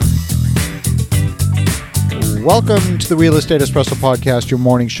Welcome to the Real Estate Espresso Podcast, your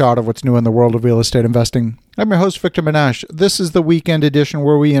morning shot of what's new in the world of real estate investing. I'm your host, Victor Menashe. This is the weekend edition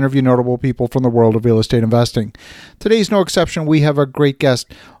where we interview notable people from the world of real estate investing. Today's no exception. We have a great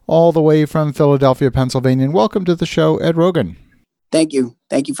guest all the way from Philadelphia, Pennsylvania. And welcome to the show, Ed Rogan. Thank you.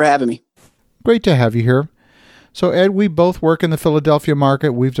 Thank you for having me. Great to have you here. So, Ed, we both work in the Philadelphia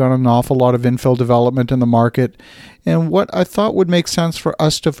market. We've done an awful lot of infill development in the market. And what I thought would make sense for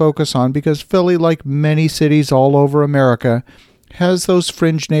us to focus on, because Philly, like many cities all over America, has those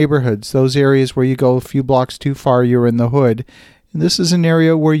fringe neighborhoods, those areas where you go a few blocks too far, you're in the hood. And this is an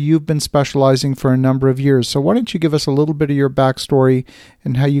area where you've been specializing for a number of years. So why don't you give us a little bit of your backstory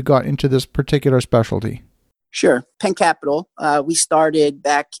and how you got into this particular specialty? Sure. Penn Capital, we started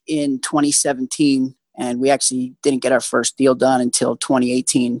back in 2017. And we actually didn't get our first deal done until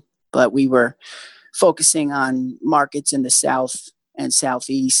 2018, but we were focusing on markets in the South and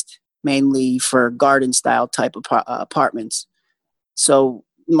Southeast, mainly for garden style type of apartments. So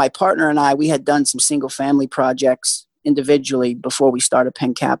my partner and I, we had done some single family projects individually before we started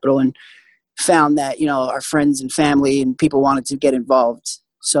Penn Capital, and found that, our friends and family and people wanted to get involved.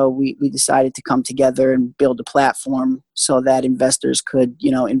 So we decided to come together and build a platform so that investors could,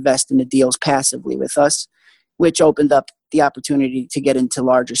 invest in the deals passively with us, which opened up the opportunity to get into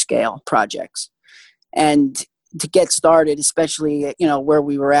larger scale projects. And to get started, especially, where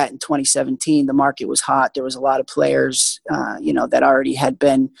we were at in 2017, the market was hot. There was a lot of players, that already had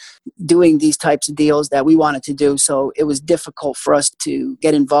been doing these types of deals that we wanted to do. So it was difficult for us to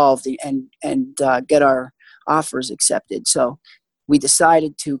get involved and get our offers accepted. So we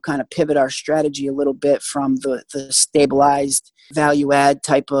decided to kind of pivot our strategy a little bit from the stabilized value add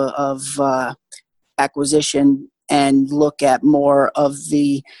type of acquisition and look at more of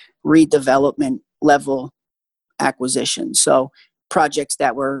the redevelopment level acquisition. So projects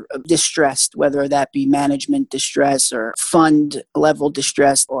that were distressed, whether that be management distress or fund level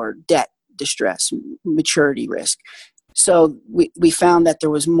distress or debt distress, maturity risk. So we found that there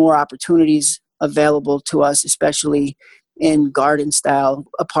was more opportunities available to us, especially in garden style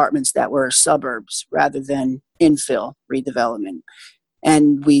apartments that were suburbs rather than infill redevelopment.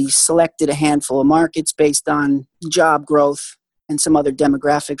 And we selected a handful of markets based on job growth and some other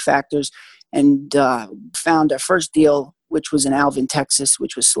demographic factors, and found our first deal, which was in Alvin, Texas,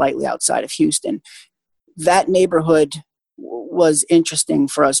 which was slightly outside of Houston. That neighborhood was interesting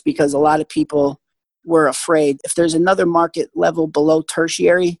for us because a lot of people were afraid if there's another market level below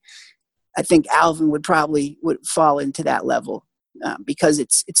tertiary, I think Alvin would fall into that level because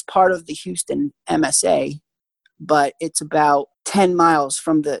it's part of the Houston MSA, but it's about 10 miles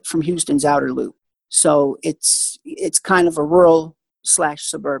from Houston's outer loop. So it's kind of a rural /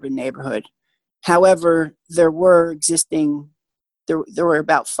 suburban neighborhood. However, there were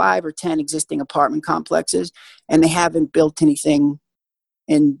about 5 or 10 existing apartment complexes, and they haven't built anything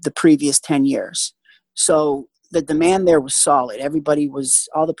in the previous 10 years. So the demand there was solid.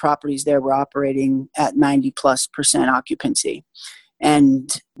 All the properties there were operating at 90+% occupancy.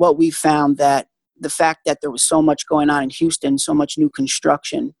 And what we found that the fact that there was so much going on in Houston, so much new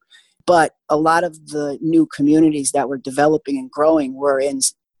construction, but a lot of the new communities that were developing and growing were in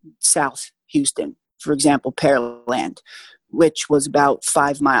South Houston. For example, Pearland, which was about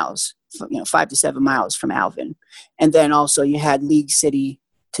 5 to 7 miles from Alvin. And then also you had League City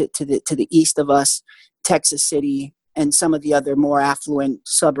to the east of us, Texas City, and some of the other more affluent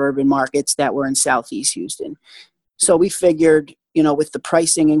suburban markets that were in Southeast Houston. So we figured, with the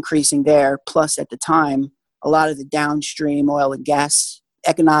pricing increasing there, plus at the time, a lot of the downstream oil and gas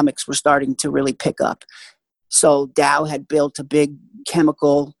economics were starting to really pick up. So Dow had built a big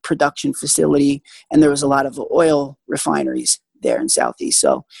chemical production facility, and there was a lot of oil refineries there in Southeast.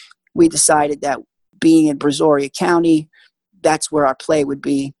 So we decided that being in Brazoria County, that's where our play would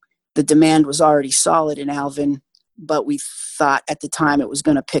be. The demand was already solid in Alvin, but we thought at the time it was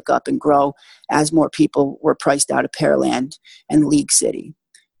going to pick up and grow as more people were priced out of Pearland and League City.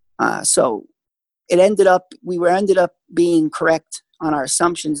 So we ended up being correct on our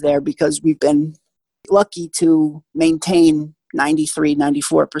assumptions there because we've been lucky to maintain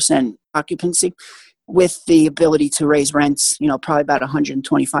 93-94% occupancy with the ability to raise rents, probably about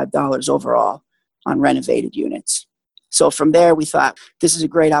 $125 overall on renovated units. So from there, we thought this is a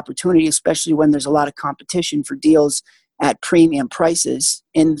great opportunity, especially when there's a lot of competition for deals at premium prices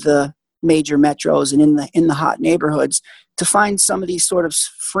in the major metros and in the hot neighborhoods, to find some of these sort of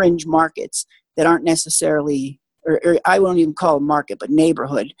fringe markets that aren't necessarily, or I won't even call it market, but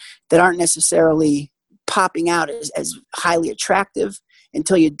neighborhood, that aren't necessarily popping out as highly attractive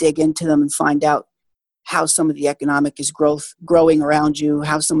until you dig into them and find out how some of the economic is growing around you,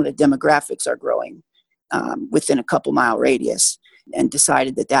 how some of the demographics are growing. within a couple mile radius, and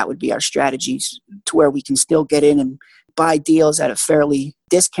decided that that would be our strategies to where we can still get in and buy deals at a fairly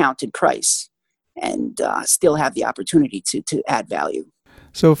discounted price and still have the opportunity to add value.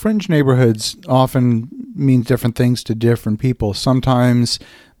 So fringe neighborhoods often mean different things to different people. Sometimes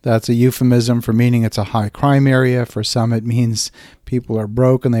that's a euphemism for meaning it's a high crime area. For some, it means people are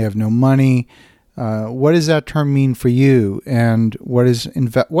broke and they have no money. What does that term mean for you? And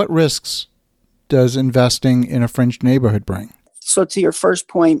what risks does investing in a fringe neighborhood bring? So to your first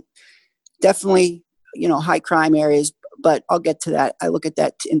point, definitely, high crime areas, but I'll get to that. I look at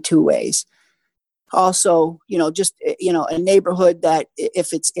that in two ways. Also, just, a neighborhood that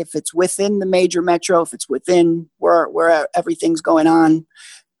if it's within the major metro, if it's within where everything's going on,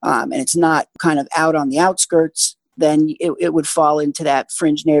 and it's not kind of out on the outskirts, then it would fall into that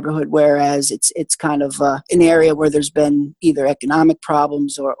fringe neighborhood. Whereas it's kind of an area where there's been either economic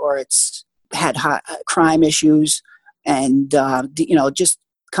problems or it's had high crime issues and, just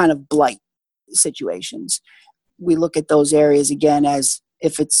kind of blight situations. We look at those areas again as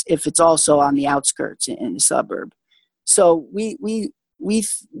if it's also on the outskirts in the suburb. So we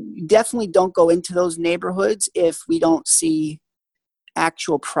definitely don't go into those neighborhoods if we don't see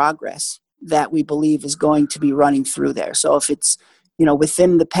actual progress that we believe is going to be running through there. So if it's,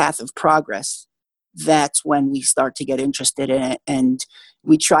 within the path of progress, that's when we start to get interested in it. And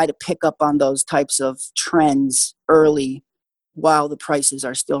we try to pick up on those types of trends early while the prices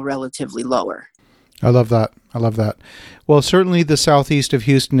are still relatively lower. I love that. Well, certainly the southeast of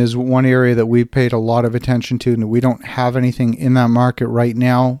Houston is one area that we've paid a lot of attention to, and we don't have anything in that market right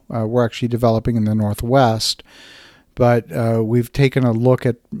now. We're actually developing in the northwest, but we've taken a look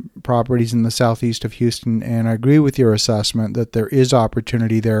at properties in the southeast of Houston, and I agree with your assessment that there is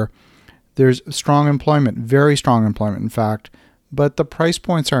opportunity there. There's strong employment, very strong employment, in fact, but the price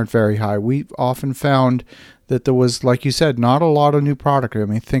points aren't very high. We've often found that there was, like you said, not a lot of new product. I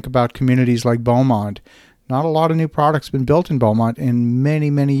mean, think about communities like Beaumont. Not a lot of new products been built in Beaumont in many,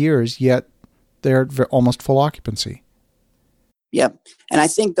 many years, yet they're almost full occupancy. Yep. And I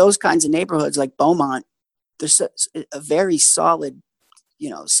think those kinds of neighborhoods like Beaumont, there's a very solid,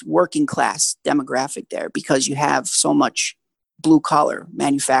 working class demographic there because you have so much blue collar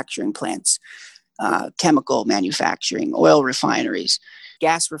manufacturing plants, chemical manufacturing, oil refineries,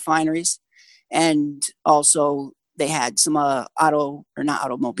 gas refineries. And also they had some not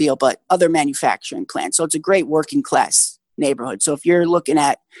automobile, but other manufacturing plants. So it's a great working class neighborhood. So if you're looking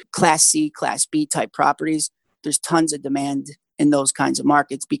at Class C, Class B type properties, there's tons of demand in those kinds of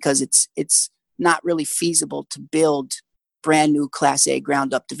markets because it's not really feasible to build brand new Class A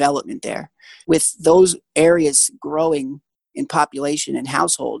ground up development there. With those areas growing in population and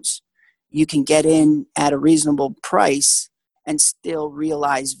households, you can get in at a reasonable price and still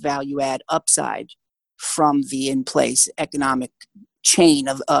realize value add upside from the in-place economic chain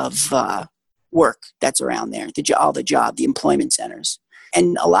of work that's around there, the employment centers.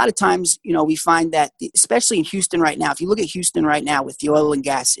 And a lot of times, we find that, especially in Houston right now, if you look at Houston right now with the oil and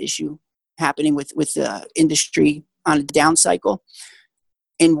gas issue happening with the industry on a down cycle,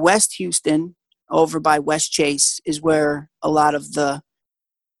 in West Houston, over by West Chase, is where a lot of the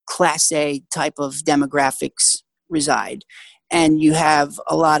Class A type of demographics reside. And you have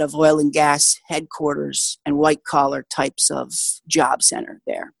a lot of oil and gas headquarters and white collar types of job center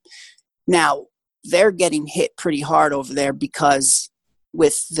there. Now, they're getting hit pretty hard over there because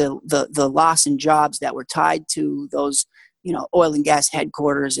with the loss in jobs that were tied to those, oil and gas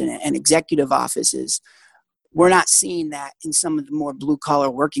headquarters and executive offices, we're not seeing that in some of the more blue collar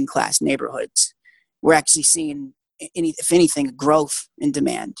working class neighborhoods. We're actually seeing, if anything, growth in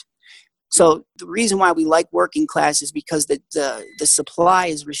demand. So the reason why we like working class is because the supply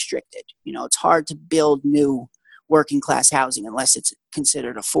is restricted. It's hard to build new working class housing unless it's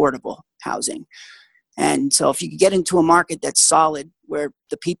considered affordable housing. And so if you get into a market that's solid, where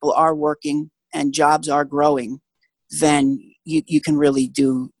the people are working and jobs are growing, then you can really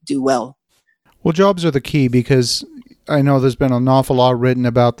do well. Well, jobs are the key because I know there's been an awful lot written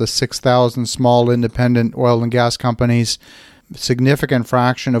about the 6,000 small independent oil and gas companies, significant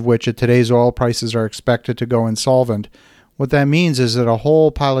fraction of which at today's oil prices are expected to go insolvent. What that means is that a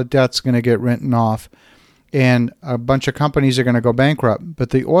whole pile of debt's going to get written off and a bunch of companies are going to go bankrupt,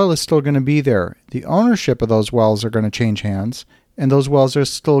 but the oil is still going to be there. The ownership of those wells are going to change hands, and those wells are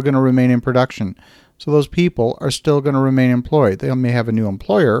still going to remain in production. So those people are still going to remain employed. They may have a new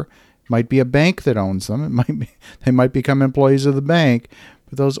employer. It might be a bank that owns them. They might become employees of the bank,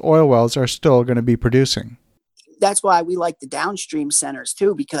 but those oil wells are still going to be producing. That's why we like the downstream centers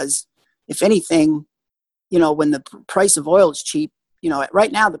too, because if anything, when the price of oil is cheap,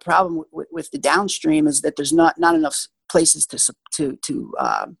 right now the problem with the downstream is that there's not enough places to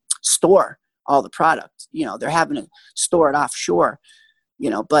store all the product. They're having to store it offshore.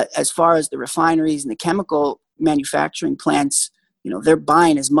 But as far as the refineries and the chemical manufacturing plants, they're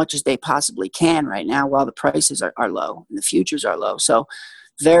buying as much as they possibly can right now while the prices are low and the futures are low. So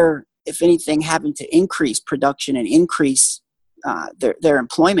they're, if anything, having to increase production and increase their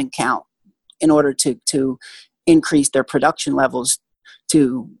employment count in order to increase their production levels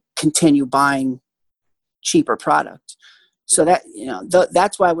to continue buying cheaper product. So that,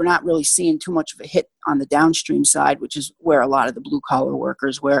 that's why we're not really seeing too much of a hit on the downstream side, which is where a lot of the blue collar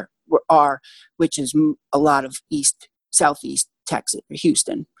workers are, which is a lot of southeast Texas, or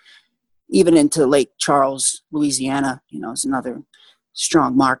Houston, even into Lake Charles, Louisiana, is another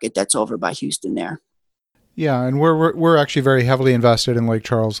strong market that's over by Houston there. Yeah, and we're actually very heavily invested in Lake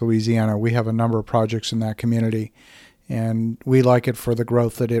Charles, Louisiana. We have a number of projects in that community, and we like it for the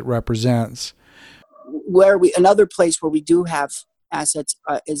growth that it represents. Another place where we do have assets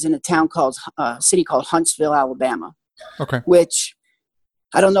is in a city called Huntsville, Alabama. Okay. Which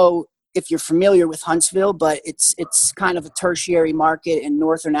I don't know if you're familiar with Huntsville, but it's kind of a tertiary market in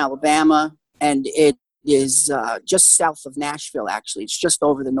northern Alabama, and it is just south of Nashville, actually. It's just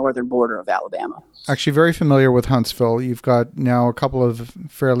over the northern border of Alabama. Actually, very familiar with Huntsville. You've got now a couple of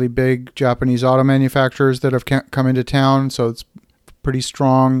fairly big Japanese auto manufacturers that have come into town, so it's pretty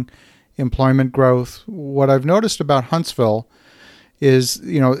strong employment growth. What I've noticed about Huntsville is,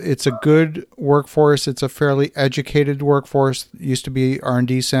 it's a good workforce. It's a fairly educated workforce. It used to be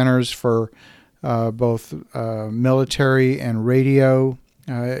R&D centers for both military and radio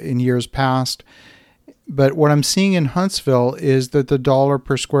in years past. But what I'm seeing in Huntsville is that the dollar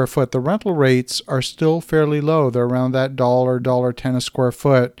per square foot, the rental rates are still fairly low. They're around that $1.10 a square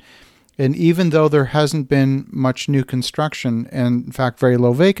foot. And even though there hasn't been much new construction and, in fact, very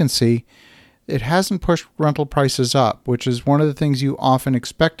low vacancy, it hasn't pushed rental prices up, which is one of the things you often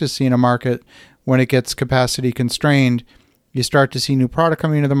expect to see in a market when it gets capacity constrained. You start to see new product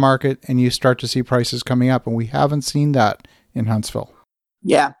coming into the market and you start to see prices coming up. And we haven't seen that in Huntsville.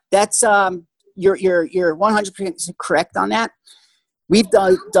 Yeah, that's you're 100% correct on that. We've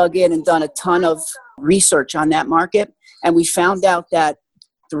dug in and done a ton of research on that market, and we found out that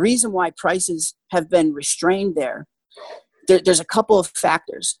the reason why prices have been restrained there's a couple of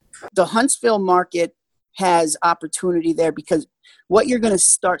factors. The Huntsville market has opportunity there because what you're going to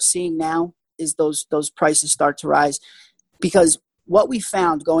start seeing now is those prices start to rise, because what we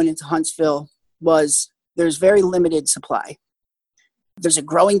found going into Huntsville was there's very limited supply. There's a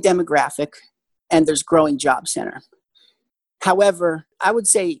growing demographic and there's growing job center. However, I would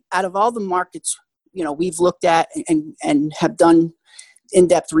say out of all the markets, we've looked at and have done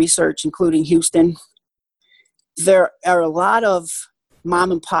in-depth research, including Houston, there are a lot of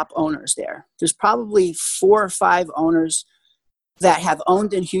mom and pop owners there. There's probably 4 or 5 owners that have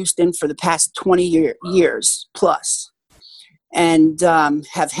owned in Houston for the past 20 years plus and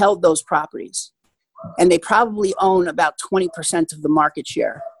have held those properties. And they probably own about 20% of the market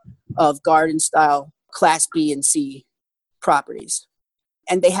share of garden style Class B and C properties.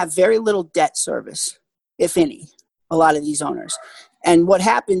 And they have very little debt service, if any, a lot of these owners. And what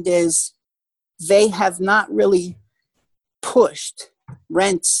happened is they have not really pushed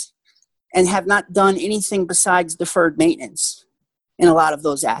rents and have not done anything besides deferred maintenance in a lot of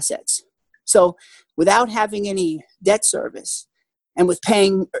those assets. So without having any debt service and with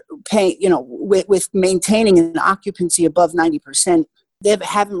with maintaining an occupancy above 90%, they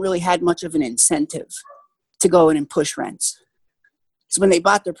haven't really had much of an incentive to go in and push rents. So when they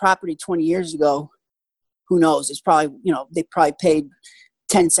bought their property 20 years ago, who knows? It's probably, they probably paid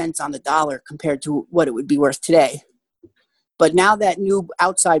 10 cents on the dollar compared to what it would be worth today. But now that new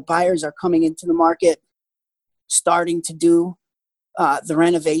outside buyers are coming into the market, starting to do the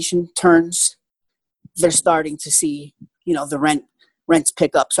renovation turns, they're starting to see, the rents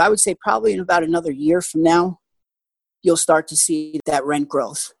pick up. So I would say probably in about another year from now, you'll start to see that rent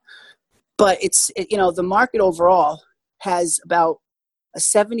growth. But the market overall has about a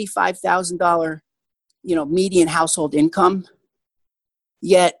 $75,000, median household income.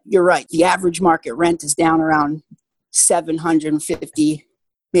 Yet you're right, the average market rent is down around $750,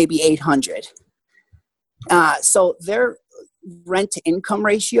 maybe $800. So their rent to income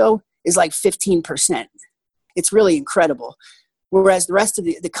ratio is like 15%. It's really incredible. Whereas the rest of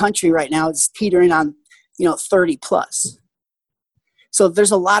the country right now is teetering on, 30 plus. So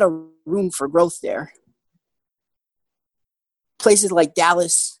there's a lot of room for growth there. Places like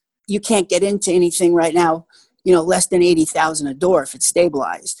Dallas, you can't get into anything right now, less than $80,000 a door if it's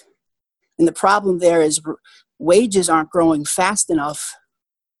stabilized. And the problem there is wages aren't growing fast enough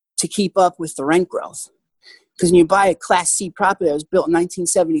to keep up with the rent growth. Because when you buy a Class C property that was built in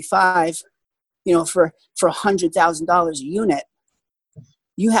 1975, for $100,000 a unit,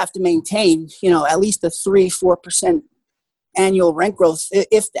 you have to maintain, at least a 3-4% annual rent growth,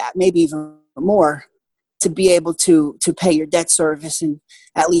 if that, maybe even more, to be able to pay your debt service and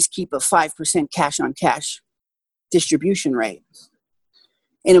at least keep a 5% cash on cash distribution rate.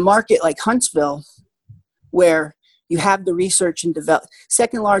 In a market like Huntsville, where you have the research and develop,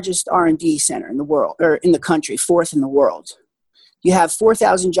 second largest R&D center in the world, or in the country, fourth in the world. You have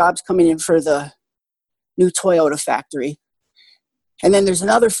 4,000 jobs coming in for the new Toyota factory. And then there's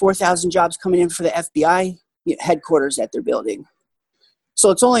another 4,000 jobs coming in for the FBI headquarters that they're building.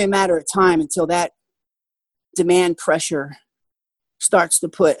 So it's only a matter of time until that demand pressure starts to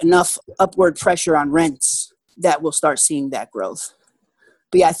put enough upward pressure on rents that we'll start seeing that growth.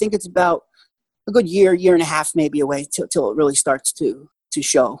 But yeah, I think it's about a good year and a half maybe away till it really starts to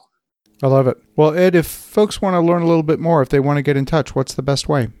show. I love it. Well, Ed, if folks want to learn a little bit more, if they want to get in touch, what's the best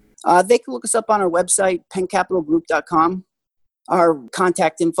way? They can look us up on our website, penncapitalgroup.com. Our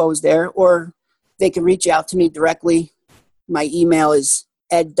contact info is there, or they can reach out to me directly. My email is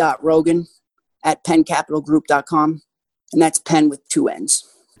ed.rogan@penncapitalgroup.com, and that's Penn with 2 N's.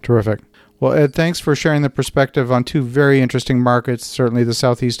 Terrific. Well, Ed, thanks for sharing the perspective on 2 very interesting markets, certainly the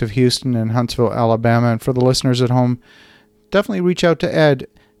southeast of Houston and Huntsville, Alabama. And for the listeners at home, definitely reach out to Ed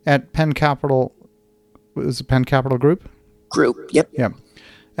at Penn Capital. Is it Penn Capital Group? Group, yep. Yeah.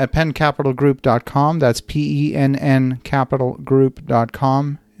 At penncapitalgroup.com. That's PENN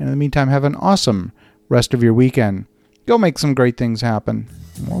capitalgroup.com. And in the meantime, have an awesome rest of your weekend. Go make some great things happen.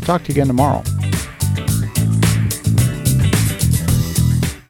 We'll talk to you again tomorrow.